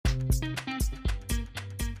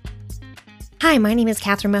Hi, my name is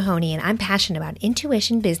Catherine Mahoney, and I'm passionate about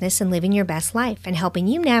intuition, business, and living your best life, and helping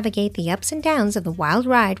you navigate the ups and downs of the wild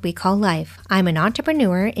ride we call life. I'm an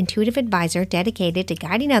entrepreneur, intuitive advisor dedicated to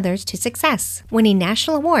guiding others to success, winning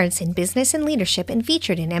national awards in business and leadership, and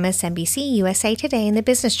featured in MSNBC, USA Today, and the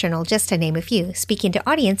Business Journal, just to name a few, speaking to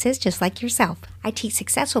audiences just like yourself. I teach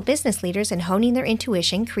successful business leaders in honing their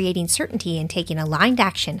intuition, creating certainty, and taking aligned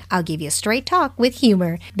action. I'll give you straight talk with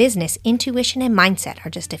humor. Business, intuition, and mindset are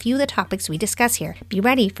just a few of the topics we discuss here. Be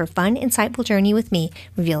ready for a fun, insightful journey with me.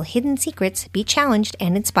 Reveal hidden secrets, be challenged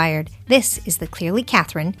and inspired. This is the Clearly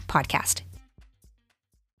Catherine podcast.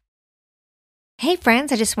 Hey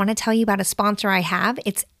friends, I just want to tell you about a sponsor I have.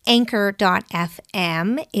 It's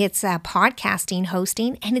Anchor.fm. It's a podcasting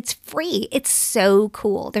hosting and it's free. It's so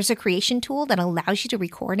cool. There's a creation tool that allows you to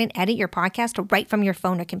record and edit your podcast right from your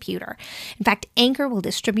phone or computer. In fact, Anchor will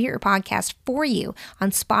distribute your podcast for you on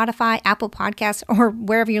Spotify, Apple Podcasts, or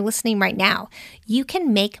wherever you're listening right now. You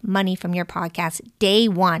can make money from your podcast day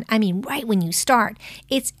one. I mean, right when you start.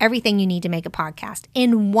 It's everything you need to make a podcast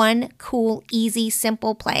in one cool, easy,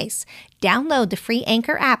 simple place. Download the free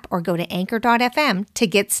Anchor app or go to Anchor.fm to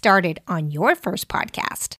get started on your first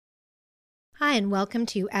podcast. Hi, and welcome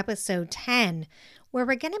to episode 10, where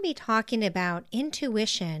we're going to be talking about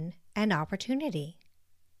intuition and opportunity.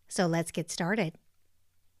 So let's get started.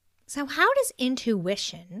 So how does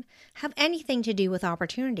intuition have anything to do with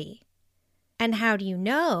opportunity? And how do you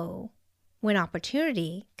know when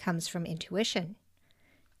opportunity comes from intuition?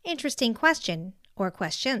 Interesting question, or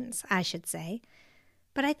questions, I should say.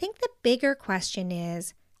 But I think the bigger question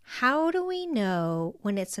is, how do we know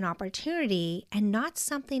when it's an opportunity and not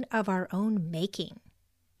something of our own making?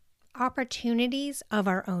 Opportunities of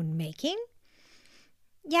our own making?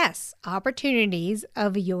 Yes, opportunities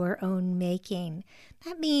of your own making.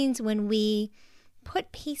 That means when we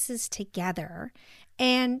put pieces together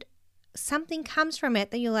and something comes from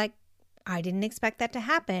it that you're like, I didn't expect that to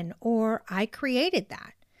happen, or I created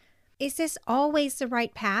that. Is this always the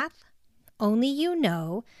right path? Only you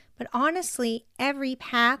know, but honestly, every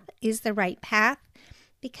path is the right path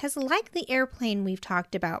because like the airplane we've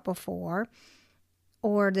talked about before,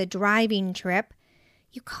 or the driving trip,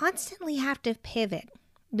 you constantly have to pivot.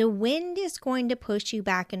 The wind is going to push you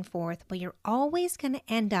back and forth, but you're always going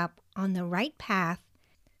to end up on the right path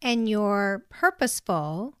and your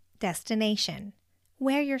purposeful destination,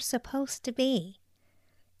 where you're supposed to be.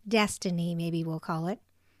 Destiny, maybe we'll call it.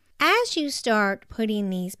 As you start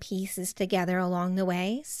putting these pieces together along the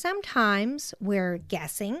way, sometimes we're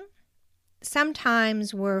guessing,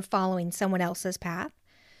 sometimes we're following someone else's path,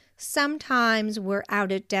 sometimes we're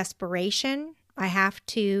out of desperation. I have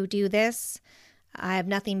to do this. I have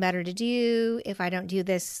nothing better to do. If I don't do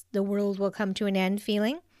this, the world will come to an end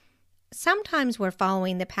feeling. Sometimes we're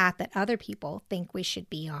following the path that other people think we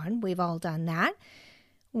should be on. We've all done that.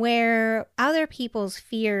 Where other people's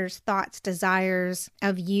fears, thoughts, desires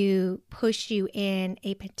of you push you in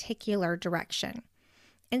a particular direction.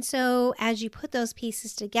 And so as you put those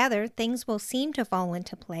pieces together, things will seem to fall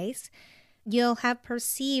into place. You'll have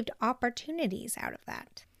perceived opportunities out of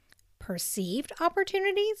that. Perceived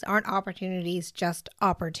opportunities? Aren't opportunities just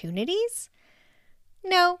opportunities?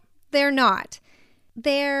 No, they're not.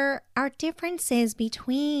 There are differences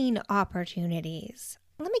between opportunities.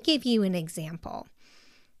 Let me give you an example.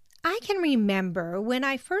 I can remember when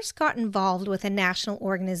I first got involved with a national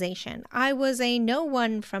organization. I was a no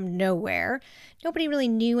one from nowhere. Nobody really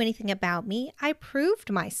knew anything about me. I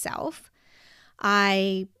proved myself.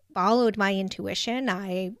 I followed my intuition.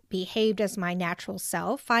 I behaved as my natural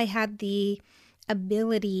self. I had the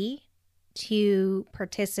ability to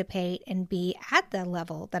participate and be at the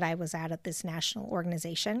level that I was at this national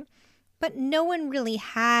organization. But no one really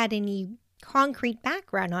had any concrete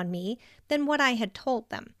background on me than what I had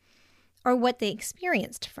told them, or what they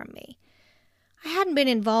experienced from me. I hadn't been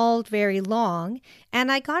involved very long,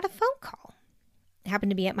 and I got a phone call. It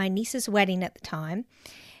happened to be at my niece's wedding at the time,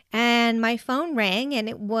 and my phone rang, and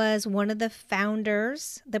it was one of the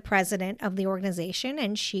founders, the president of the organization,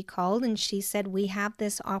 and she called and she said, we have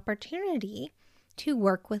this opportunity to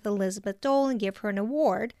work with Elizabeth Dole and give her an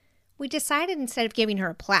award. We decided instead of giving her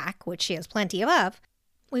a plaque, which she has plenty of,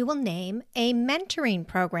 we will name a mentoring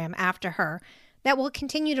program after her that will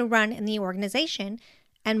continue to run in the organization,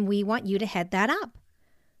 and we want you to head that up.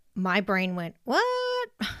 My brain went, what?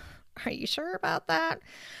 Are you sure about that?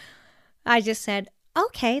 I just said,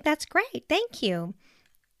 okay, that's great. Thank you.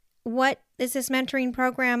 What is this mentoring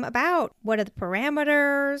program about? What are the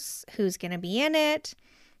parameters? Who's going to be in it?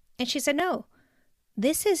 And she said, no,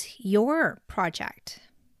 this is your project.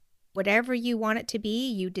 Whatever you want it to be,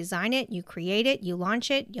 you design it, you create it, you launch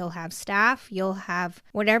it, you'll have staff, you'll have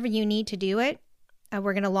whatever you need to do it.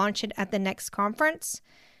 We're going to launch it at the next conference.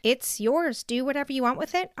 It's yours. Do whatever you want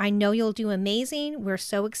with it. I know you'll do amazing. We're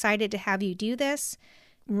so excited to have you do this.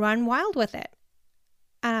 Run wild with it.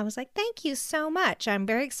 And I was like, thank you so much. I'm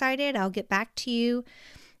very excited. I'll get back to you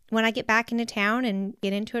when I get back into town and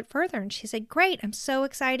get into it further. And she said, great. I'm so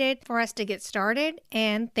excited for us to get started.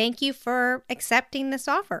 And thank you for accepting this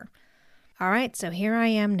offer. All right, so here I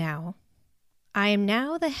am now. I am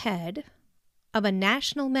now the head of a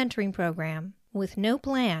national mentoring program with no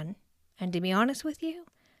plan. And to be honest with you,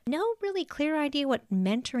 no really clear idea what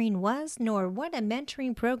mentoring was, nor what a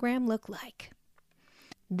mentoring program looked like.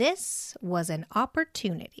 This was an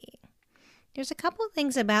opportunity. There's a couple of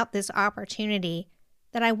things about this opportunity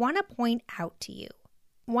that I want to point out to you.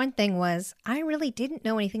 One thing was, I really didn't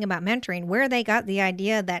know anything about mentoring. Where they got the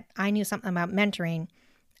idea that I knew something about mentoring,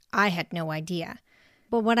 I had no idea.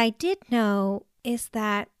 But what I did know is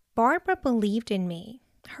that Barbara believed in me.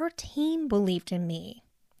 Her team believed in me.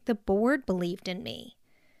 The board believed in me.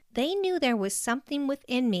 They knew there was something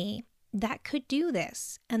within me that could do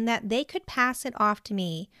this and that they could pass it off to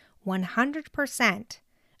me 100%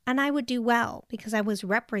 and I would do well because I was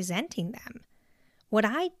representing them. What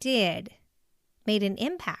I did made an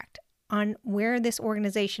impact on where this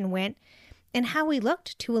organization went and how we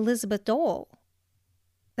looked to Elizabeth Dole.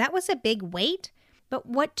 That was a big weight, but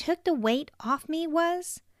what took the weight off me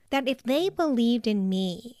was that if they believed in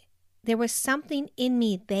me, there was something in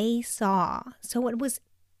me they saw. So it was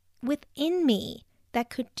within me that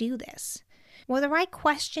could do this. Whether I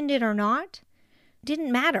questioned it or not,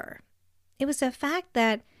 didn't matter. It was the fact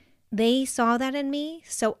that they saw that in me,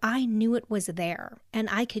 so I knew it was there, and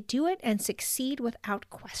I could do it and succeed without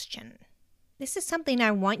question. This is something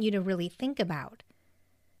I want you to really think about.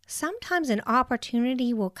 Sometimes an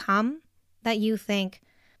opportunity will come that you think,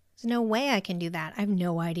 there's no way I can do that. I have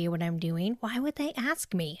no idea what I'm doing. Why would they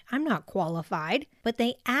ask me? I'm not qualified. But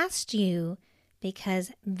they asked you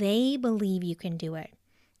because they believe you can do it.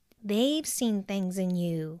 They've seen things in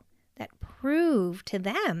you that prove to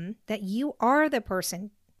them that you are the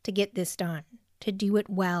person to get this done, to do it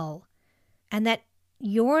well, and that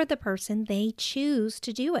you're the person they choose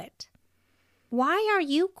to do it. Why are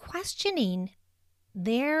you questioning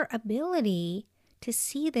their ability to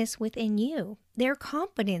see this within you, their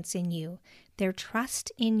confidence in you, their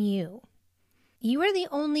trust in you? You are the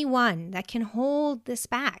only one that can hold this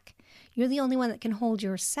back. You're the only one that can hold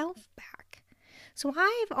yourself back. So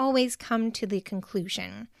I've always come to the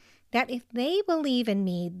conclusion that if they believe in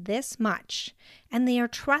me this much and they are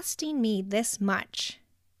trusting me this much,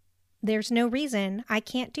 there's no reason I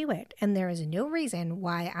can't do it. And there is no reason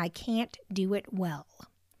why I can't do it well.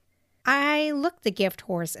 I look the gift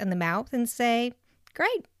horse in the mouth and say,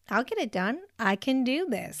 great, I'll get it done. I can do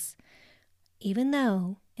this. Even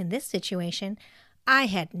though in this situation, I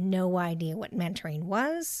had no idea what mentoring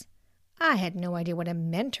was. I had no idea what a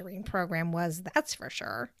mentoring program was, that's for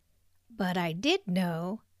sure. But I did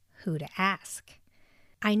know who to ask.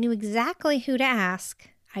 I knew exactly who to ask.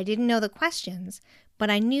 I didn't know the questions,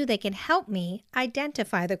 but I knew they could help me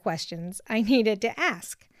identify the questions I needed to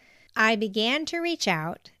ask. I began to reach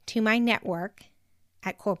out to my network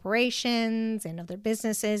at corporations and other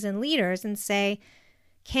businesses and leaders and say,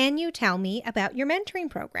 can you tell me about your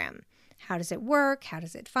mentoring program? How does it work? How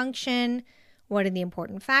does it function? What are the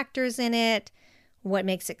important factors in it? What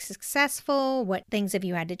makes it successful? What things have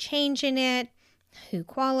you had to change in it? Who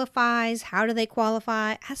qualifies? How do they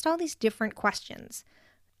qualify? I asked all these different questions.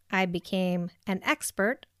 I became an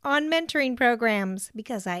expert on mentoring programs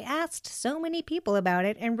because I asked so many people about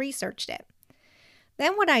it and researched it.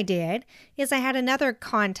 Then what I did is I had another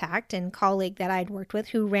contact and colleague that I'd worked with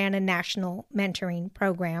who ran a national mentoring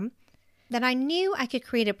program that I knew I could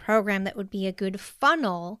create a program that would be a good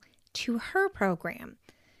funnel to her program.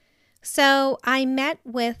 So I met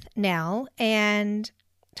with Nell and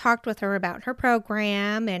talked with her about her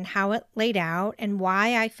program and how it laid out and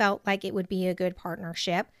why I felt like it would be a good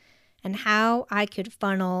partnership and how I could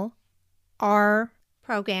funnel our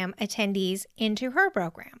program attendees into her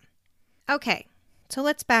program. Okay, so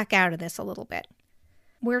let's back out of this a little bit.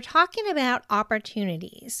 We're talking about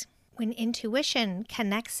opportunities. When intuition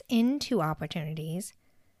connects into opportunities,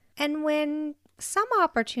 and when some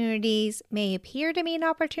opportunities may appear to be an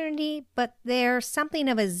opportunity, but they're something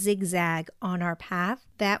of a zigzag on our path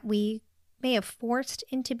that we may have forced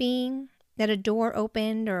into being, that a door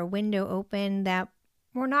opened or a window opened that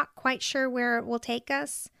we're not quite sure where it will take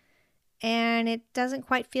us, and it doesn't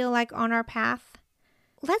quite feel like on our path.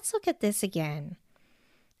 Let's look at this again.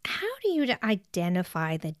 How do you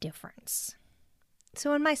identify the difference?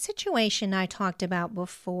 So in my situation I talked about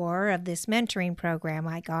before of this mentoring program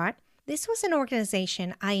I got, this was an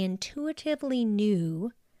organization I intuitively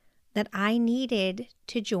knew that I needed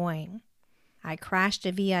to join. I crashed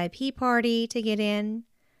a VIP party to get in.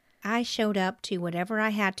 I showed up to whatever I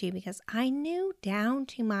had to because I knew down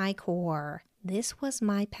to my core this was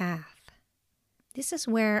my path. This is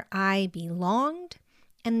where I belonged,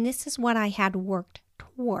 and this is what I had worked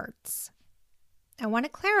towards. I want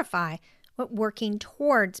to clarify what working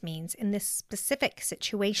towards means in this specific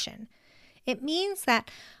situation. It means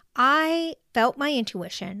that I felt my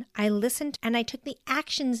intuition, I listened, and I took the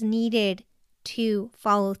actions needed to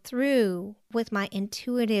follow through with my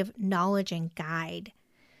intuitive knowledge and guide,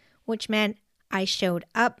 which meant I showed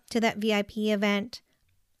up to that VIP event.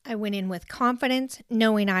 I went in with confidence,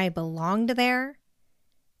 knowing I belonged there.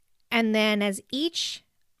 And then as each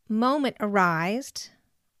moment arose,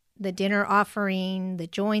 the dinner offering, the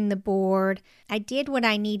join the board, I did what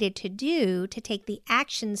I needed to do to take the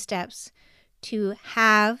action steps to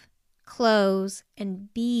have, close,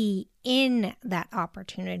 and be in that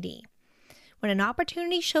opportunity. When an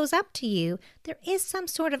opportunity shows up to you, there is some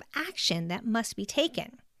sort of action that must be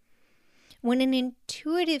taken. When an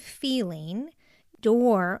intuitive feeling,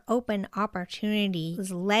 door, open opportunity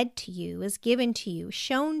is led to you, is given to you,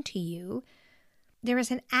 shown to you, there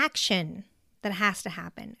is an action that has to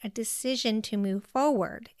happen, a decision to move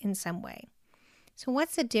forward in some way. So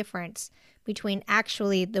what's the difference between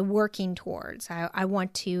actually the working towards? I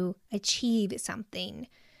want to achieve something.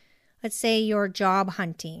 Let's say you're job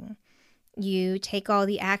hunting. You take all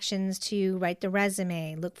the actions to write the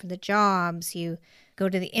resume, look for the jobs, you go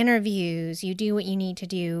to the interviews, you do what you need to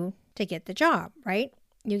do to get the job, right?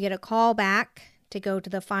 You get a call back to go to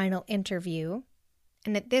the final interview.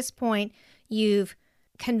 And at this point, you've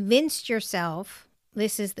convinced yourself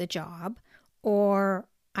this is the job, or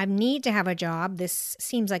I need to have a job. This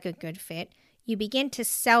seems like a good fit. You begin to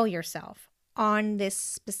sell yourself on this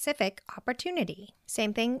specific opportunity.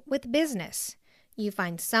 Same thing with business. You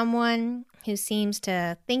find someone who seems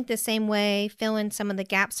to think the same way, fill in some of the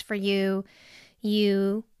gaps for you.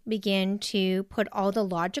 You begin to put all the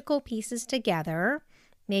logical pieces together,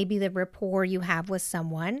 maybe the rapport you have with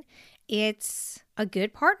someone. It's a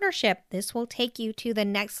good partnership. This will take you to the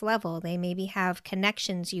next level. They maybe have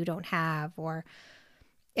connections you don't have or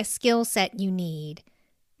a skill set you need.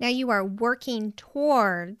 Now you are working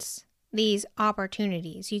towards these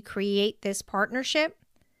opportunities. You create this partnership.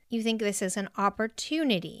 You think this is an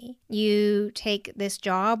opportunity. You take this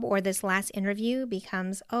job or this last interview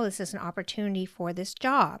becomes, oh, this is an opportunity for this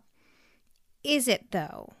job. Is it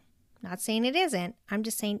though? Not saying it isn't. I'm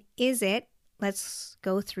just saying, is it? Let's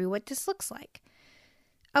go through what this looks like.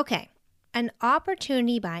 Okay. An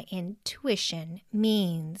opportunity by intuition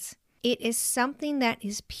means it is something that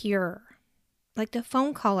is pure. Like the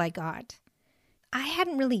phone call I got. I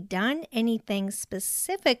hadn't really done anything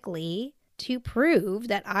specifically to prove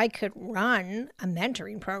that I could run a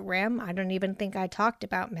mentoring program. I don't even think I talked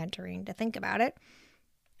about mentoring to think about it.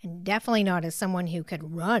 And definitely not as someone who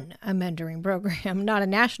could run a mentoring program, not a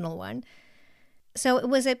national one. So it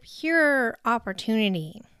was a pure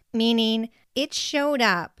opportunity, meaning it showed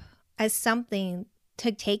up as something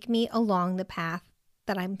to take me along the path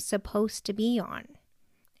that I'm supposed to be on.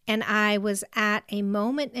 And I was at a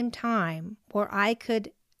moment in time where I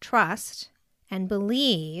could trust and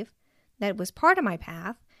believe that it was part of my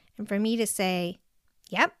path, and for me to say,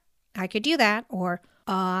 yep, I could do that, or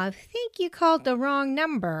I think you called the wrong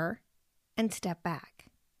number, and step back.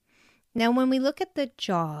 Now, when we look at the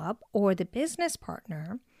job or the business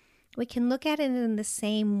partner, we can look at it in the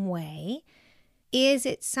same way. Is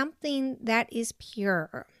it something that is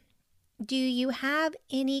pure? Do you have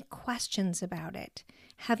any questions about it?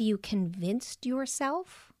 Have you convinced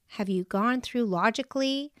yourself? Have you gone through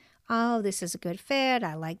logically? Oh, this is a good fit.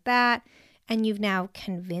 I like that. And you've now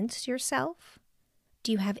convinced yourself?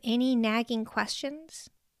 Do you have any nagging questions?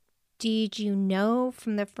 Did you know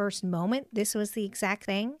from the first moment this was the exact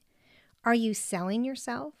thing? Are you selling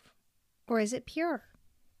yourself? Or is it pure?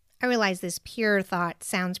 I realize this pure thought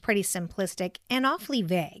sounds pretty simplistic and awfully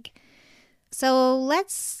vague. So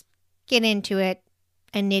let's get into it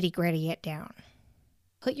and nitty-gritty it down.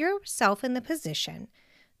 Put yourself in the position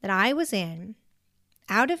that I was in,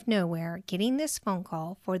 out of nowhere, getting this phone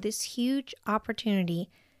call for this huge opportunity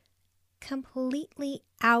completely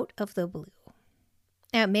out of the blue.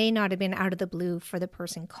 Now, it may not have been out of the blue for the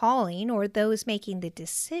person calling or those making the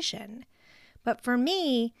decision, but for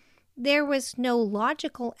me, there was no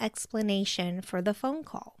logical explanation for the phone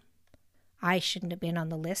call. I shouldn't have been on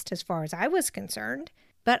the list as far as I was concerned,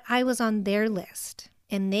 but I was on their list,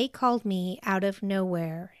 and they called me out of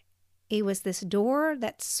nowhere It was this door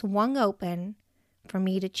that swung open for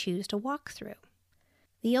me to choose to walk through.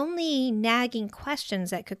 The only nagging questions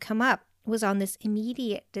that could come up was on this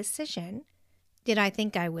immediate decision. Did I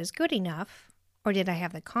think I was good enough, or did I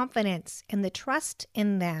have the confidence and the trust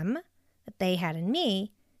in them that they had in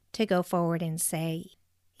me to go forward and say,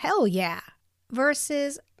 hell yeah,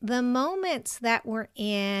 versus the moments that we're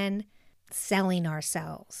in selling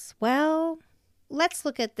ourselves. Well, let's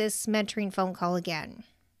look at this mentoring phone call again.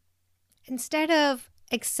 Instead of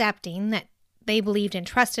accepting that they believed and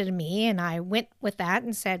trusted in me, and I went with that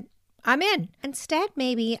and said, I'm in. Instead,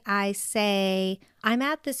 maybe I say, I'm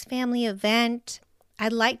at this family event.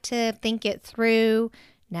 I'd like to think it through.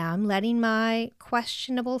 Now I'm letting my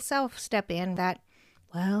questionable self step in that,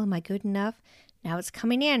 well, am I good enough? Now it's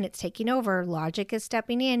coming in. It's taking over. Logic is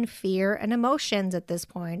stepping in. Fear and emotions at this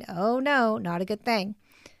point. Oh no, not a good thing.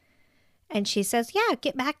 And she says, yeah,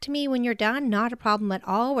 get back to me when you're done. Not a problem at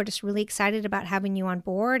all. We're just really excited about having you on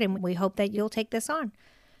board, and we hope that you'll take this on.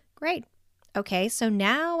 Great. Okay, so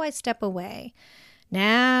now I step away.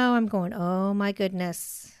 Now I'm going, oh my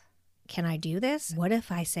goodness, can I do this? What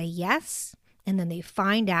if I say yes? And then they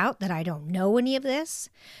find out that I don't know any of this.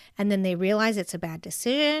 And then they realize it's a bad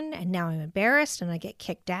decision. And now I'm embarrassed and I get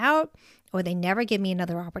kicked out. Or they never give me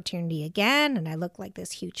another opportunity again. And I look like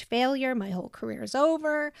this huge failure. My whole career is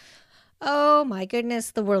over. Oh my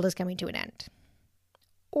goodness, the world is coming to an end.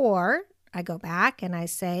 Or I go back and I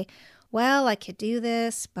say, well, I could do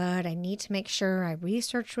this, but I need to make sure I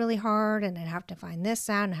research really hard, and I have to find this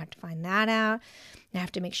out and I have to find that out. And I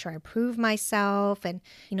have to make sure I prove myself, and,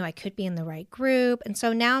 I could be in the right group. And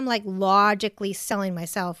so now I'm like logically selling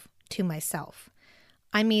myself to myself.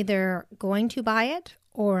 I'm either going to buy it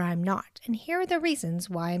or I'm not. And here are the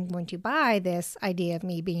reasons why I'm going to buy this idea of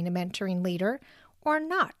me being a mentoring leader or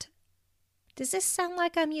not. Does this sound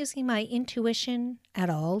like I'm using my intuition at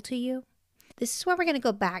all to you? This is where we're going to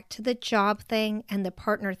go back to the job thing and the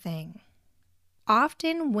partner thing.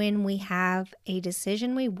 Often when we have a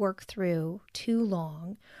decision we work through too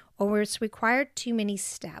long, or it's required too many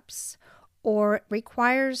steps, or it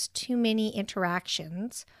requires too many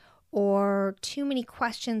interactions, or too many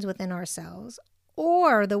questions within ourselves,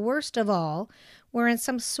 or the worst of all, we're in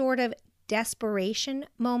some sort of desperation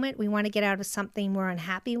moment. We want to get out of something we're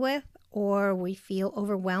unhappy with, or we feel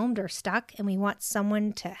overwhelmed or stuck and we want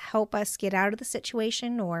someone to help us get out of the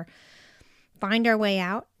situation or find our way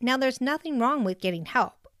out. Now, there's nothing wrong with getting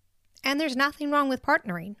help, and there's nothing wrong with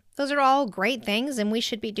partnering. Those are all great things, and we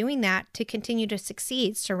should be doing that to continue to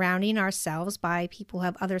succeed, surrounding ourselves by people who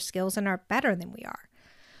have other skills and are better than we are.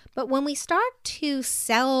 But when we start to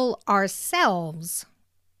sell ourselves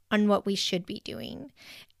on what we should be doing,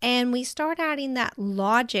 and we start adding that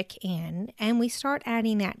logic in, and we start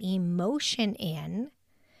adding that emotion in,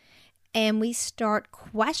 and we start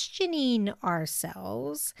questioning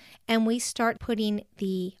ourselves, and we start putting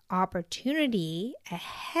the opportunity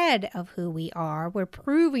ahead of who we are, we're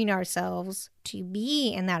proving ourselves to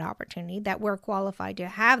be in that opportunity, that we're qualified to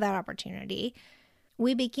have that opportunity,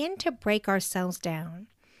 we begin to break ourselves down.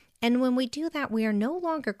 And when we do that, we are no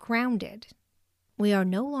longer grounded. We are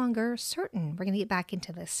no longer certain. We're going to get back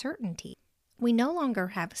into the certainty. We no longer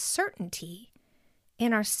have certainty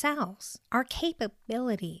in ourselves, our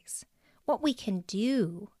capabilities, what we can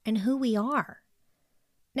do, and who we are.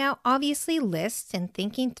 Now, obviously, lists and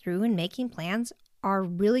thinking through and making plans are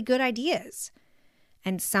really good ideas.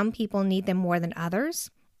 And some people need them more than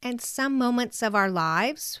others. And some moments of our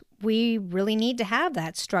lives, we really need to have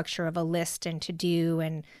that structure of a list and to do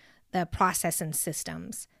and the process and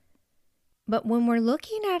systems. But when we're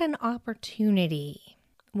looking at an opportunity,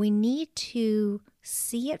 we need to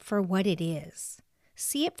see it for what it is.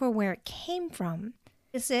 See it for where it came from.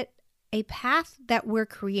 Is it a path that we're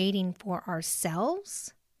creating for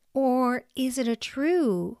ourselves? Or is it a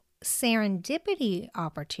true serendipity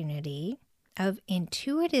opportunity of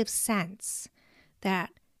intuitive sense that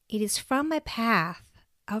it is from a path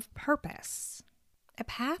of purpose, a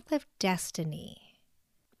path of destiny?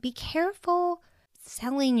 Be careful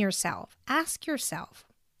selling yourself. Ask yourself,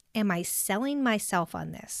 am I selling myself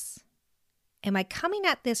on this? Am I coming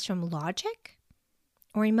at this from logic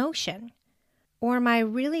or emotion? Or am I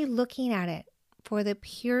really looking at it for the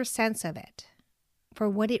pure sense of it, for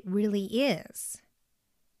what it really is?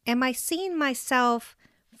 Am I seeing myself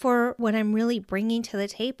for what I'm really bringing to the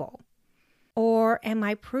table? Or am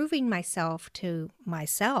I proving myself to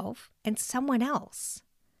myself and someone else?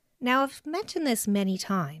 Now, I've mentioned this many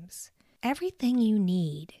times. Everything you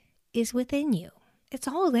need is within you. It's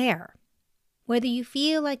all there. Whether you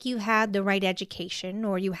feel like you had the right education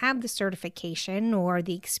or you have the certification or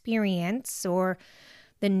the experience or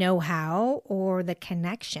the know-how or the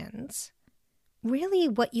connections. Really,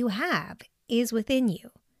 what you have is within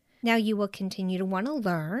you. Now, you will continue to want to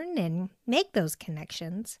learn and make those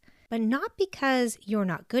connections, but not because you're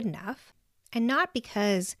not good enough and not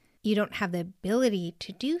because you don't have the ability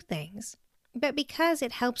to do things, but because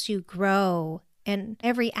it helps you grow in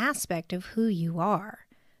every aspect of who you are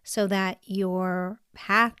so that your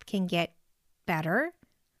path can get better,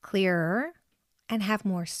 clearer, and have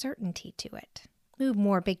more certainty to it. Move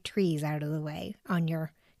more big trees out of the way on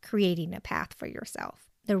your creating a path for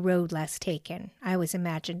yourself. The road less taken. I always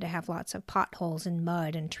imagine to have lots of potholes and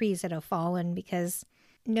mud and trees that have fallen because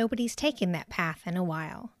nobody's taken that path in a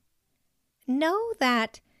while. Know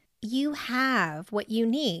that you have what you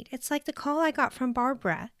need. It's like the call I got from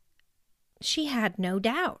Barbara. She had no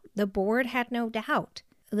doubt. The board had no doubt.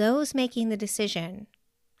 Those making the decision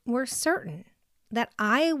were certain that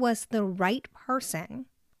I was the right person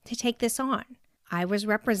to take this on. I was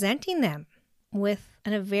representing them with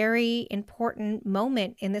a very important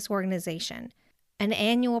moment in this organization, an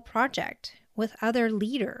annual project with other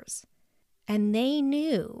leaders. And they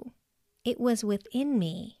knew it was within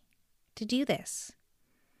me to do this,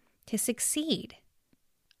 to succeed.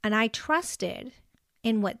 And I trusted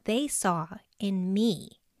in what they saw in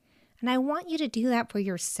me. And I want you to do that for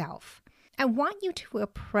yourself. I want you to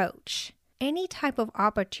approach any type of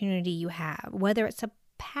opportunity you have, whether it's a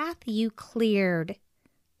path you cleared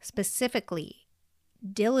specifically,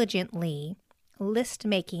 diligently,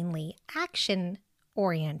 list-makingly,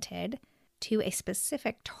 action-oriented to a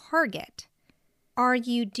specific target. Are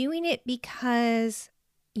you doing it because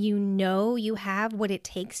you know you have what it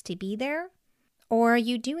takes to be there? Or are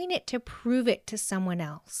you doing it to prove it to someone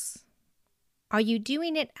else? Are you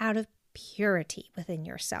doing it out of purity within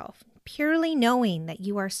yourself, purely knowing that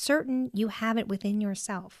you are certain you have it within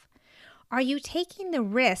yourself? Are you taking the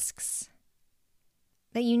risks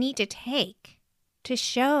that you need to take to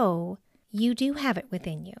show you do have it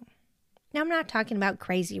within you? Now, I'm not talking about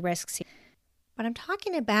crazy risks here, but I'm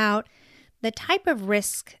talking about the type of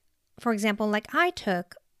risk, for example, like I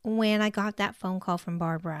took when I got that phone call from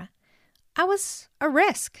Barbara. I was a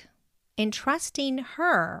risk in trusting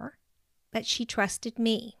her that she trusted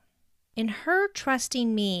me. In her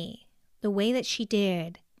trusting me the way that she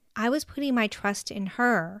did, I was putting my trust in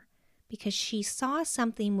her because she saw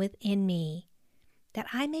something within me that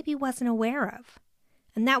I maybe wasn't aware of.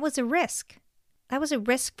 And that was a risk. That was a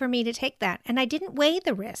risk for me to take that. And I didn't weigh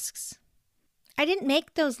the risks. I didn't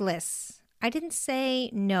make those lists. I didn't say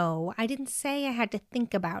no. I didn't say I had to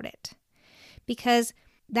think about it. Because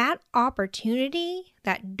that opportunity,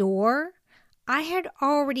 that door, I had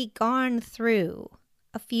already gone through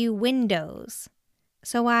a few windows.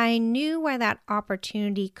 So I knew where that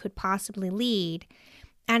opportunity could possibly lead,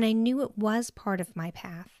 and I knew it was part of my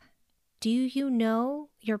path. Do you know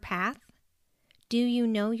your path? Do you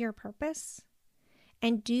know your purpose?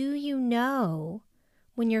 And do you know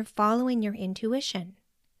when you're following your intuition?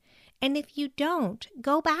 And if you don't,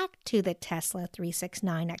 go back to the Tesla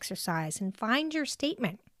 369 exercise and find your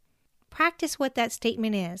statement. Practice what that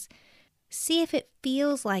statement is. See if it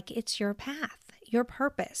feels like it's your path, your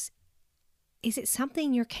purpose. Is it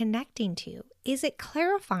something you're connecting to? Is it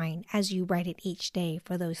clarifying as you write it each day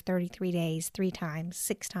for those 33 days, 3 times,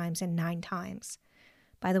 6 times, and 9 times?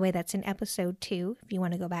 By the way, that's in episode 2 if you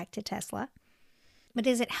want to go back to Tesla. But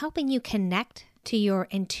is it helping you connect to your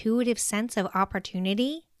intuitive sense of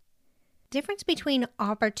opportunity? Difference between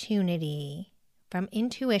opportunity from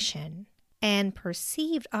intuition and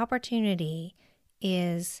perceived opportunity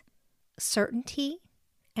is certainty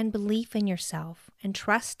and belief in yourself and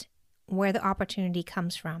trust where the opportunity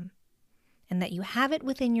comes from and that you have it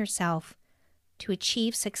within yourself to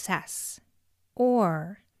achieve success,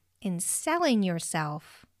 or in selling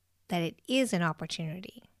yourself that it is an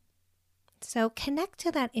opportunity. So connect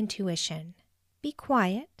to that intuition. Be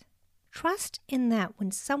quiet. Trust in that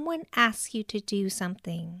when someone asks you to do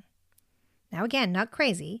something, now again, not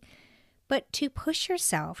crazy, but to push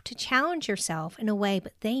yourself, to challenge yourself in a way,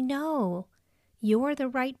 but they know you're the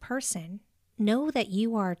right person. Know that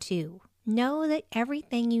you are too. Know that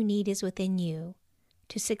everything you need is within you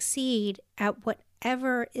to succeed at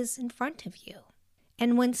whatever is in front of you.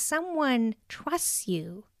 And when someone trusts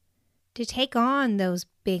you to take on those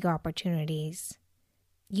big opportunities,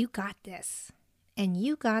 you got this. And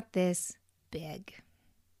you got this big.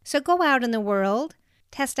 So go out in the world,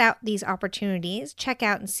 test out these opportunities, check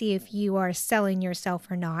out and see if you are selling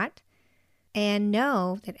yourself or not, and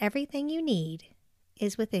know that everything you need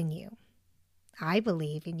is within you. I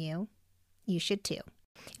believe in you. You should too.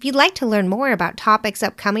 If you'd like to learn more about topics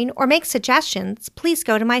upcoming or make suggestions, please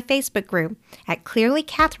go to my Facebook group at Clearly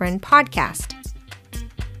Catherine Podcast.